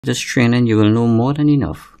This training, you will know more than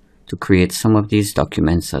enough to create some of these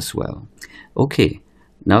documents as well. Okay,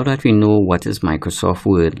 now that we know what is Microsoft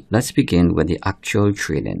Word, let's begin with the actual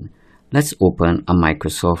training. Let's open a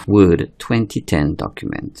Microsoft Word 2010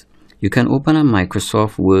 document. You can open a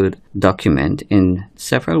Microsoft Word document in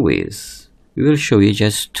several ways. We will show you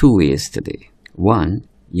just two ways today. One,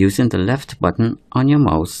 using the left button on your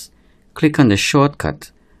mouse, click on the shortcut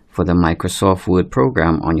for the Microsoft Word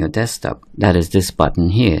program on your desktop. That is this button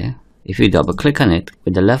here. If you double click on it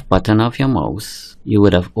with the left button of your mouse, you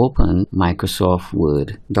would have opened Microsoft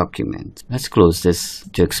Word document. Let's close this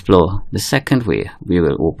to explore the second way we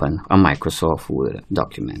will open a Microsoft Word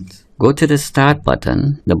document. Go to the Start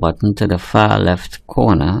button, the button to the far left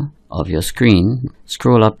corner of your screen.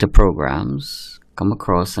 Scroll up to Programs. Come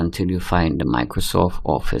across until you find the Microsoft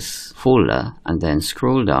Office folder, and then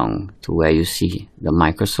scroll down to where you see the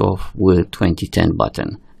Microsoft Word 2010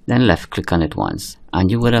 button. Then left click on it once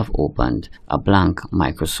and you would have opened a blank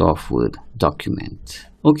Microsoft Word document.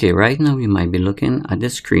 Okay, right now you might be looking at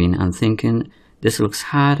this screen and thinking this looks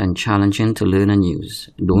hard and challenging to learn and use.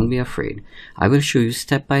 Don't be afraid. I will show you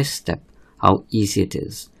step by step how easy it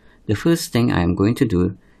is. The first thing I am going to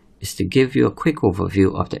do is to give you a quick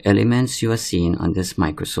overview of the elements you are seeing on this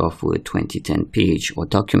Microsoft Word 2010 page or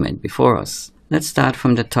document before us. Let's start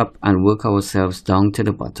from the top and work ourselves down to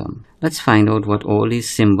the bottom. Let's find out what all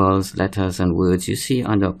these symbols, letters, and words you see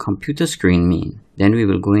on the computer screen mean. Then we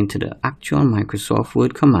will go into the actual Microsoft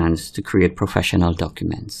Word commands to create professional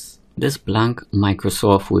documents. This blank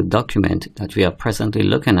Microsoft Word document that we are presently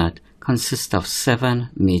looking at consists of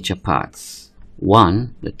 7 major parts.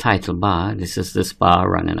 1. The title bar. This is this bar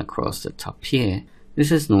running across the top here.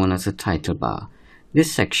 This is known as a title bar.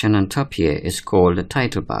 This section on top here is called the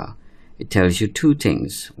title bar. It tells you two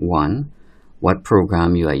things. 1. What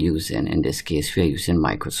program you are using. In this case, we are using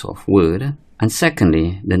Microsoft Word. And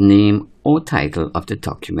secondly, the name or title of the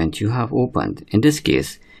document you have opened. In this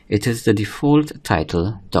case, it is the default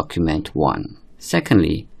title, Document 1.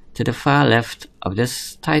 Secondly, to the far left of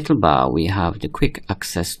this title bar, we have the Quick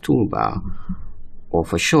Access Toolbar, or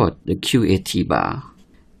for short, the QAT bar.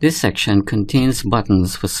 This section contains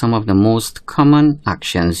buttons for some of the most common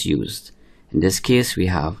actions used. In this case, we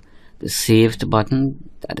have the Saved button,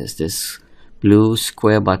 that is this blue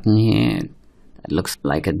square button here that looks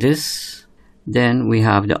like this. Then we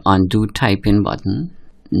have the Undo Typing button.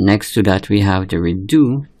 Next to that, we have the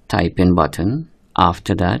Redo Typing button.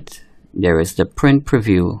 After that, there is the Print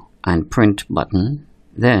Preview and Print button.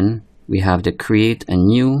 Then we have the Create a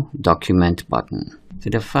New Document button. To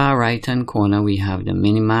the far right hand corner, we have the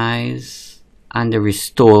Minimize and the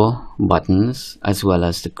Restore buttons, as well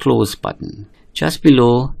as the Close button. Just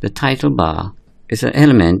below the title bar is an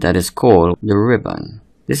element that is called the ribbon.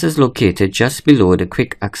 This is located just below the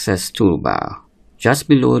Quick Access Toolbar. Just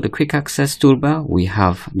below the Quick Access Toolbar, we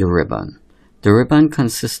have the ribbon. The ribbon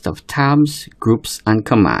consists of tabs, groups, and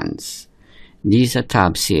commands. These are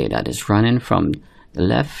tabs here that is running from the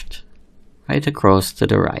left right across to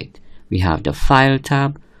the right. We have the File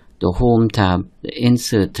tab, the Home tab, the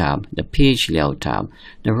Insert tab, the Page Layout tab,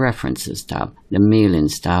 the References tab, the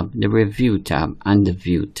Mailings tab, the Review tab, and the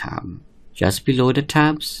View tab. Just below the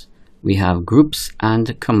tabs, we have groups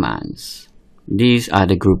and commands. These are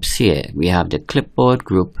the groups here. We have the Clipboard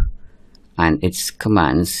group and its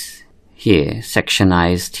commands here,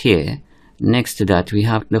 sectionized here. Next to that, we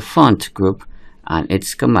have the Font group and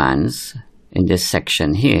its commands in this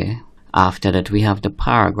section here. After that, we have the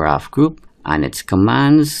Paragraph group and its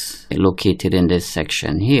commands located in this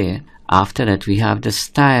section here. After that, we have the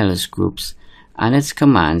Styles groups and its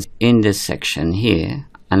commands in this section here.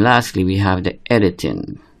 And lastly, we have the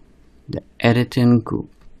Editing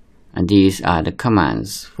group, and these are the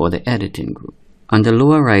commands for the Editing group. On the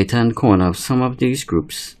lower right hand corner of some of these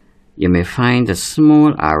groups, you may find a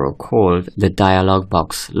small arrow called the Dialog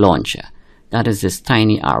Box Launcher. That is this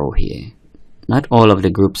tiny arrow here. Not all of the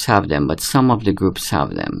groups have them, but some of the groups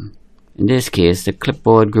have them. In this case, the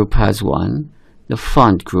Clipboard group has one. The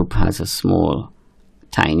Font group has a small,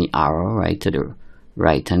 tiny arrow right to the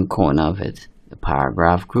right-hand corner of it. The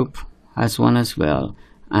Paragraph group has one as well,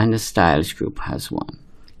 and the Styles group has one.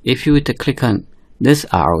 If you were to click on this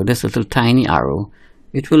arrow, this little tiny arrow,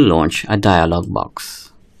 it will launch a dialog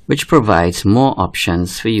box, which provides more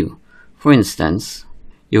options for you. For instance,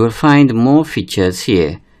 you will find more features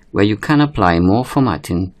here where you can apply more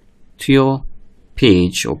formatting to your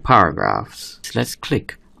page or paragraphs. Let's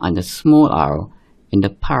click on the small arrow in the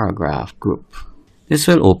Paragraph group. This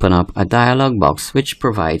will open up a dialog box which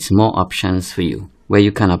provides more options for you, where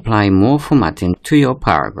you can apply more formatting to your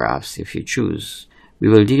paragraphs if you choose. We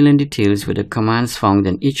will deal in details with the commands found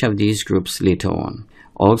in each of these groups later on.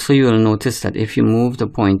 Also, you will notice that if you move the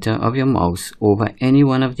pointer of your mouse over any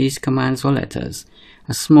one of these commands or letters,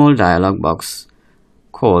 a small dialog box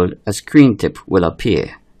called a screen tip will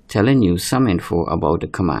appear, telling you some info about the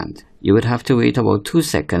command. You would have to wait about 2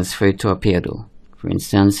 seconds for it to appear though. For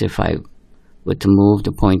instance, if I were to move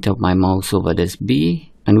the pointer of my mouse over this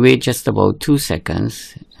B and wait just about 2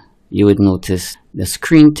 seconds, you would notice the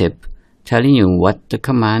screen tip telling you what the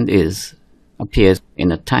command is appears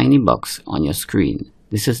in a tiny box on your screen.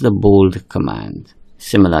 This is the bold command.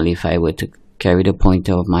 Similarly, if I were to carry the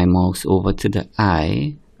pointer of my mouse over to the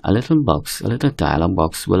I, a little dialog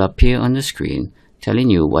box will appear on the screen telling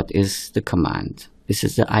you what is the command. This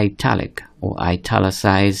is the italic or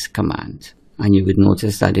italicize command. And you would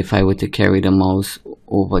notice that if I were to carry the mouse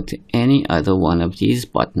over to any other one of these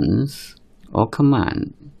buttons or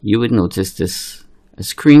command, you would notice this a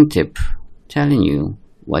screen tip telling you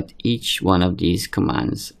what each one of these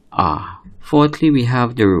commands are. Fourthly, we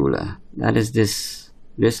have the ruler. That is this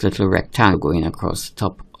little rectangle going across the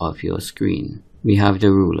top of your screen. We have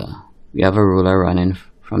the ruler. We have a ruler running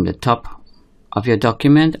from the top of your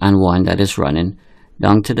document and one that is running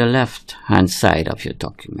down to the left hand side of your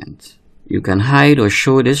document. You can hide or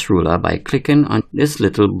show this ruler by clicking on this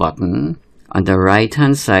little button on the right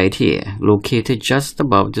hand side here, located just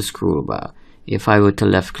above the scroll bar. If I were to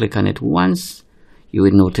left click on it once, you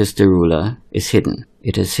would notice the ruler is hidden.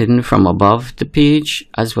 It is hidden from above the page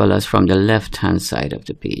as well as from the left hand side of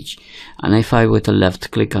the page. And if I were to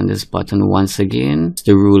left click on this button once again,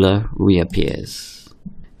 the ruler reappears.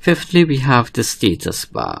 Fifthly, we have the status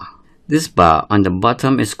bar. This bar on the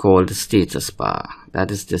bottom is called the status bar.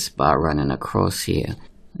 That is this bar running across here,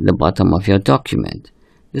 the bottom of your document.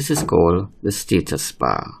 This is called the status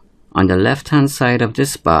bar. On the left hand side of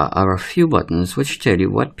this bar are a few buttons which tell you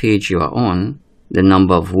what page you are on, the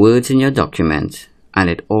number of words in your document, and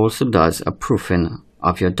it also does a proofing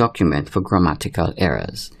of your document for grammatical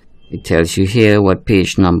errors. It tells you here what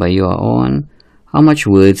page number you are on, how much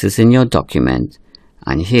words is in your document,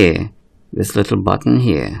 and here, this little button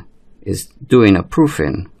here is doing a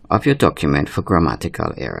proofing of your document for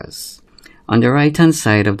grammatical errors. On the right hand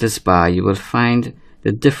side of this bar, you will find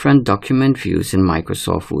the different document views in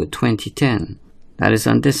Microsoft Word 2010. That is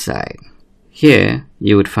on this side. Here,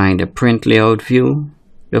 you would find the print layout view,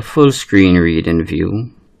 the full screen reading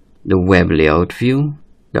view, the web layout view,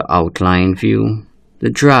 the outline view, the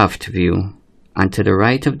draft view, and to the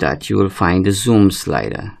right of that you will find the zoom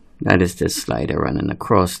slider. That is this slider running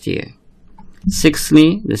across here.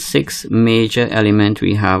 Sixthly, the sixth major element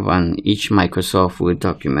we have on each Microsoft Word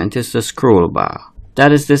document is the scroll bar.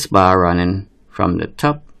 That is this bar running from the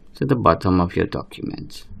top to the bottom of your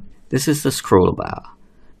document. This is the scroll bar.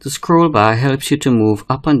 The scroll bar helps you to move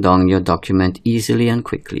up and down your document easily and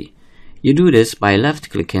quickly. You do this by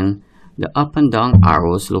left-clicking the up and down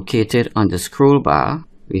arrows located on the scroll bar.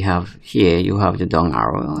 We have here, you have the down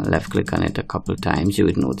arrow. Left-click on it a couple times. You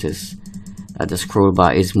would notice that the scroll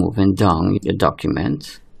bar is moving down your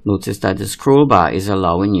document. Notice that the scroll bar is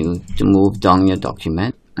allowing you to move down your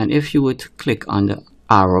document. And if you would click on the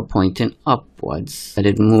arrow pointing upwards, that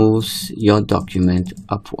it moves your document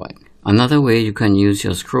upward. Another way you can use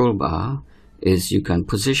your scroll bar is you can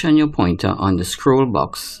position your pointer on the scroll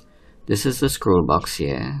box. This is the scroll box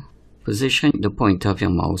here. Position the pointer of your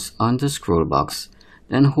mouse on the scroll box,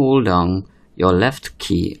 then hold down your left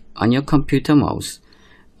key on your computer mouse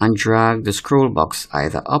and drag the scroll box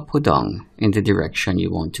either up or down in the direction you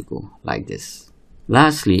want to go, like this.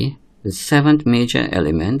 Lastly, the seventh major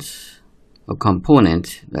element or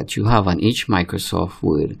component that you have on each Microsoft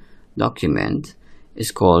Word document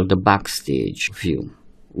is called the Backstage view.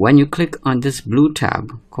 When you click on this blue tab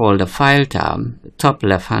called the File tab, the top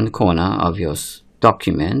left hand corner of your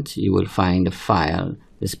document, you will find the file,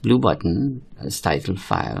 this blue button as titled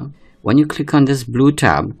File. When you click on this blue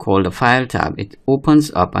tab called the File tab, it opens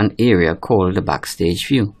up an area called the Backstage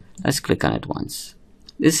view. Let's click on it once.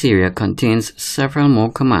 This area contains several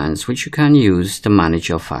more commands which you can use to manage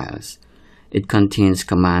your files. It contains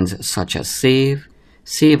commands such as save,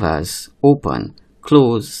 save as, open,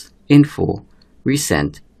 close, info,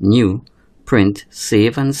 resend, new, print,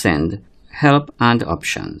 save and send, help, and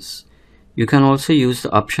options. You can also use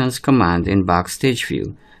the options command in Backstage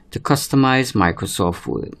view to customize Microsoft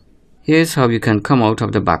Word. Here's how you can come out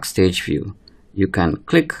of the Backstage view. You can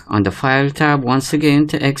click on the File tab once again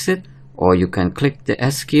to exit, or you can click the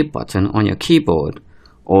Escape button on your keyboard,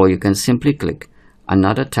 or you can simply click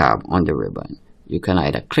another tab on the ribbon. You can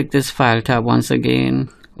either click this File tab once again,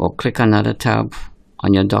 or click another tab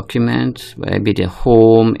on your document, whether it be the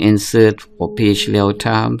Home, Insert, or Page Layout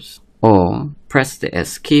tabs, or press the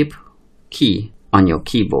Escape key on your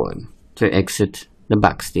keyboard to exit the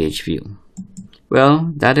Backstage view.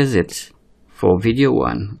 Well, that is it for video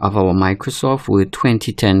 1 of our Microsoft Word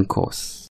 2010 course.